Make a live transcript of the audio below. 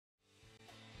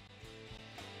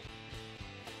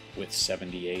With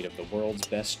 78 of the world's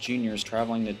best juniors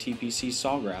traveling to TPC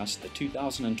Sawgrass, the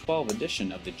 2012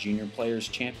 edition of the Junior Players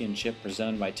Championship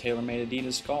presented by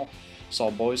TaylorMade-adidas Golf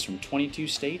saw boys from 22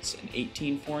 states and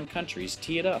 18 foreign countries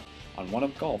tee it up on one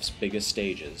of golf's biggest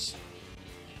stages.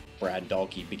 Brad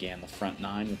Dalke began the front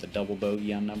nine with a double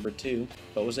bogey on number 2,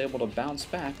 but was able to bounce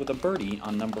back with a birdie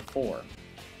on number 4.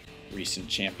 Recent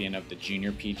champion of the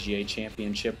Junior PGA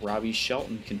Championship, Robby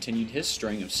Shelton, continued his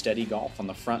string of steady golf on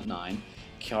the front nine,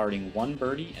 carding 1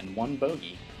 birdie and 1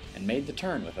 bogey, and made the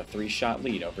turn with a 3-shot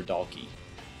lead over Dalke.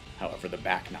 However, the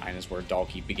back nine is where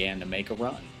Dalke began to make a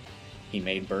run. He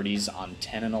made birdies on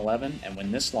 10 and 11, and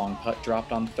when this long putt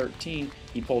dropped on 13,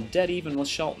 he pulled dead even with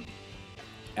Shelton.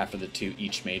 After the two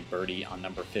each made birdie on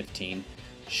number 15,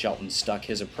 Shelton stuck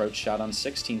his approach shot on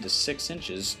 16 to 6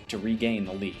 inches to regain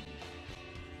the lead.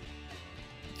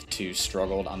 The two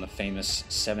struggled on the famous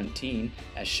 17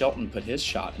 as Shelton put his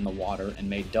shot in the water and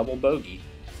made double bogey,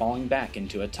 falling back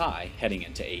into a tie heading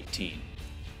into 18.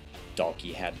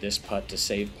 Dalke had this putt to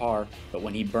save par, but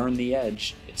when he burned the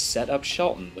edge, it set up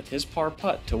Shelton with his par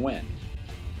putt to win.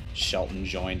 Shelton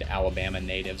joined Alabama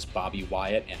natives Bobby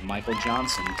Wyatt and Michael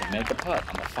Johnson to make a putt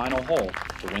on the final hole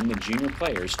to win the Junior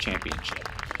Players Championship.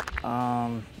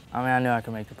 I knew I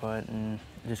could make the putt, and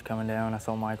just coming down, I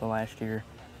saw Michael last year.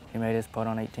 He made his putt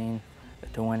on 18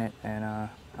 to win it, and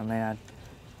it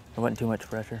wasn't too much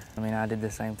pressure. I did the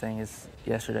same thing as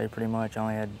yesterday pretty much. I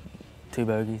only had 2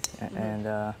 bogeys, and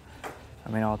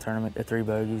all tournament, the 3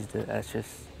 bogeys,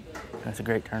 that's a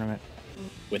great tournament.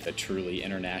 With a truly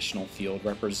international field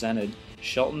represented,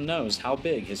 Shelton knows how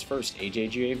big his first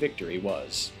AJGA victory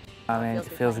was. It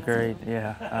feels great,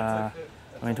 yeah.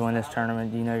 To win this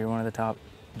tournament, you know you're one of the top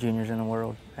juniors in the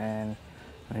world, and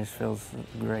it just feels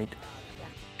great.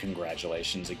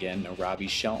 Congratulations again to Robby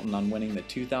Shelton on winning the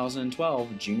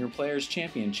 2012 Junior Players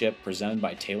Championship presented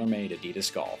by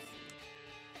TaylorMade-adidas Golf.